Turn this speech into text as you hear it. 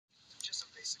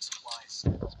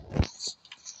After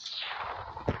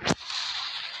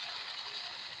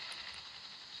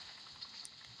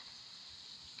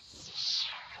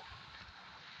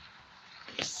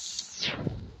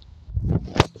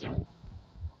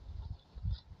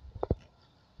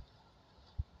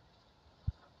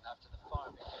the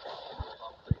farming and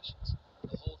operations,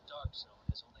 the whole dark zone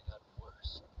has only gotten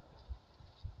worse.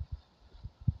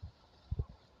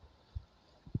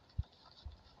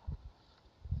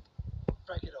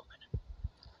 Break it open.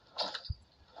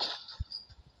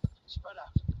 Spread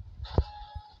out.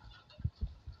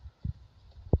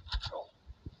 Roll.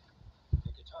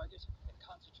 Pick a target and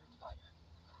concentrate fire.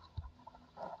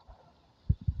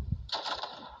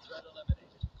 Threat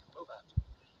eliminated. Move out.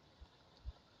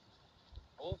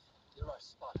 Wolf, you're our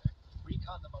spotter.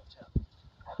 Recon the motel.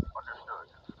 Understood.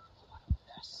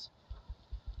 Yes.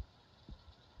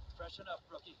 Freshen up,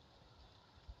 rookie.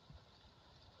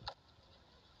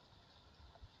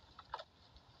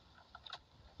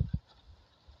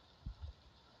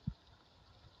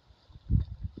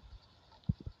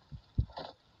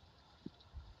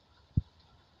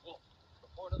 Wolf,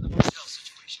 report on the motel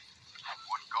situation.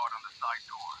 One guard on the side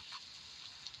door.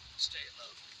 Stay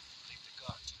low. Leave the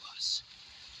guard to us.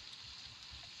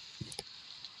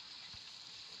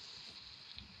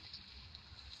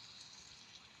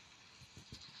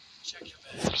 Check your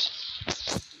bags.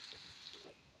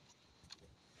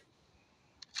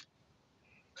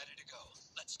 Ready to go.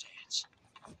 Let's dance.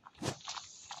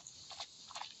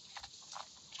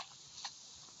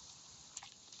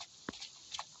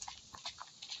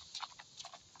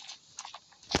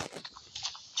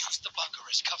 Use the bunker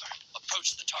as cover.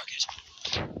 Approach the target.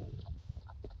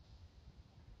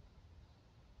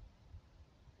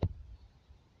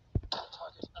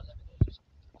 Target eliminated.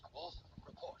 Wolf,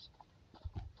 report.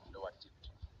 No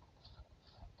activity.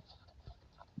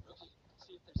 Rookie,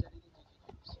 see if there's anything we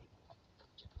can use.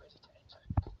 Get ready to enter.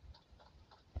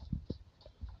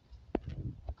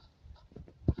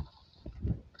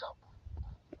 Go.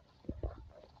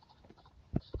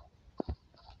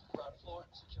 Ground floor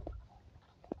secure.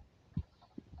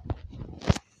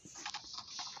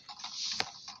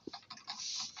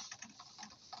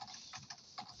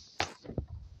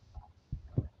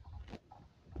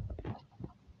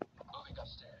 Moving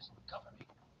upstairs. Cover me.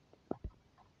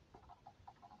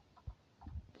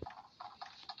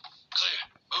 Clear.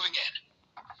 Moving in.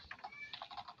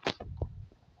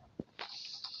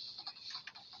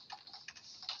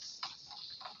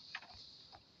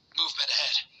 Movement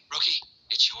ahead. Rookie,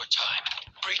 it's your time.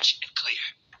 Breach and clear.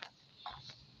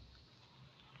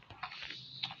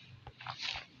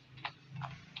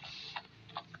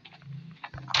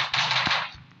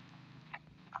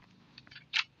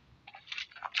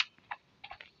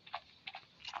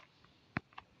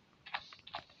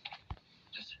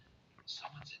 Listen,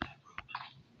 someone's in that room.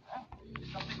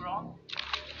 Is something wrong?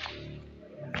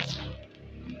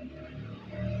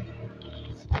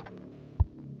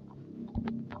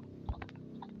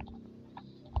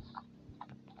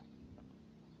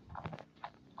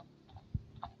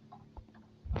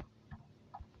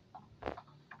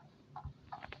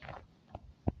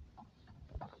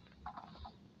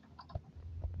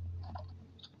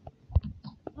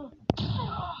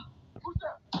 Who's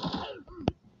there?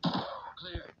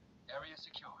 Clear. Area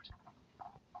secured.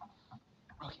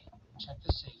 Rookie, check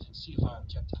the safe and see if our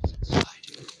objective is inside.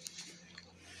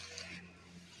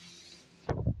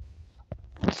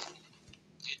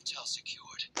 Intel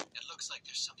secured. It looks like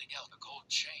there's something else. A gold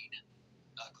chain.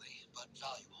 Ugly, but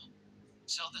valuable.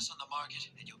 Sell this on the market,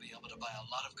 and you'll be able to buy a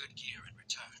lot of good gear in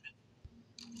return.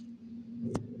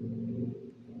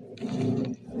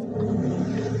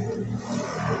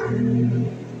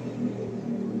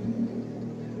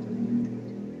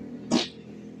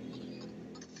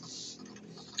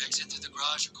 Exit through the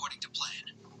garage according to plan.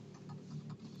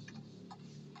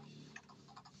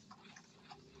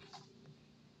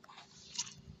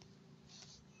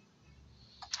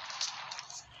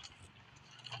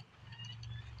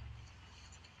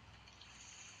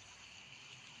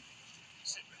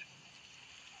 Sit ready.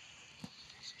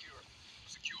 Secure.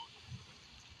 Secure.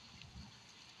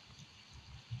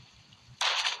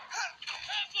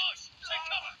 Ambush! Take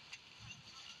cover!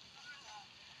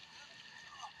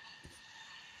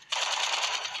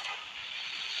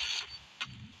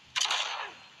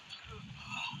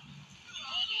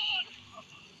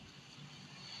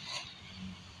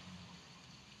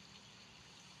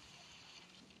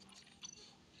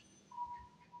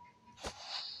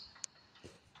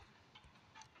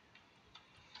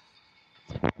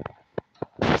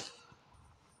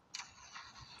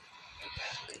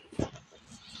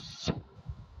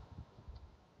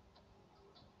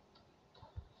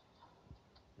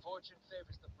 Fortune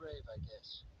favors the brave, I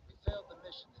guess. We failed the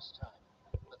mission this time,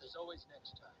 but there's always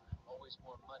next time. Always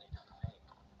more money to be made.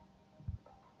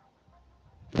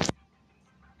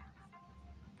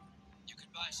 You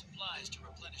can buy supplies to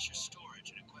replenish your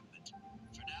storage and equipment.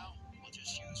 For now, we'll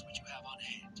just use what you have on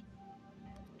hand.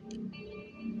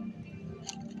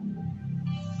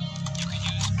 You can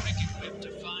use Quick Equip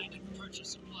to find and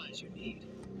purchase supplies you need.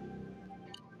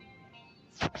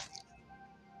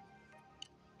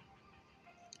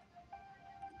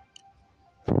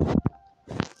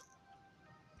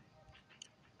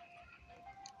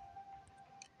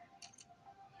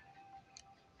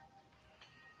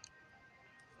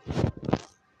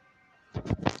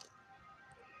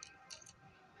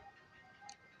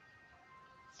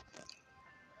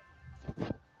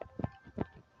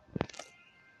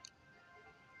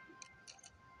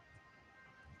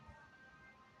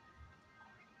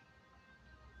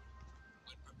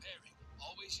 When preparing,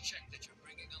 always check that you're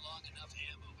bringing along enough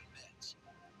ammo and meds.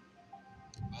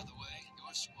 By the way,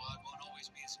 your squad won't always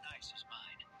be as nice as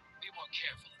mine. Be more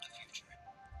careful in the future.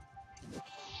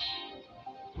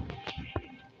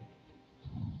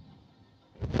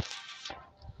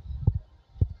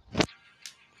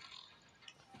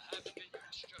 I haven't been your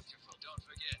instructor, but don't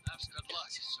forget, I've got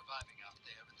lots of surviving out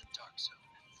there in the dark zone.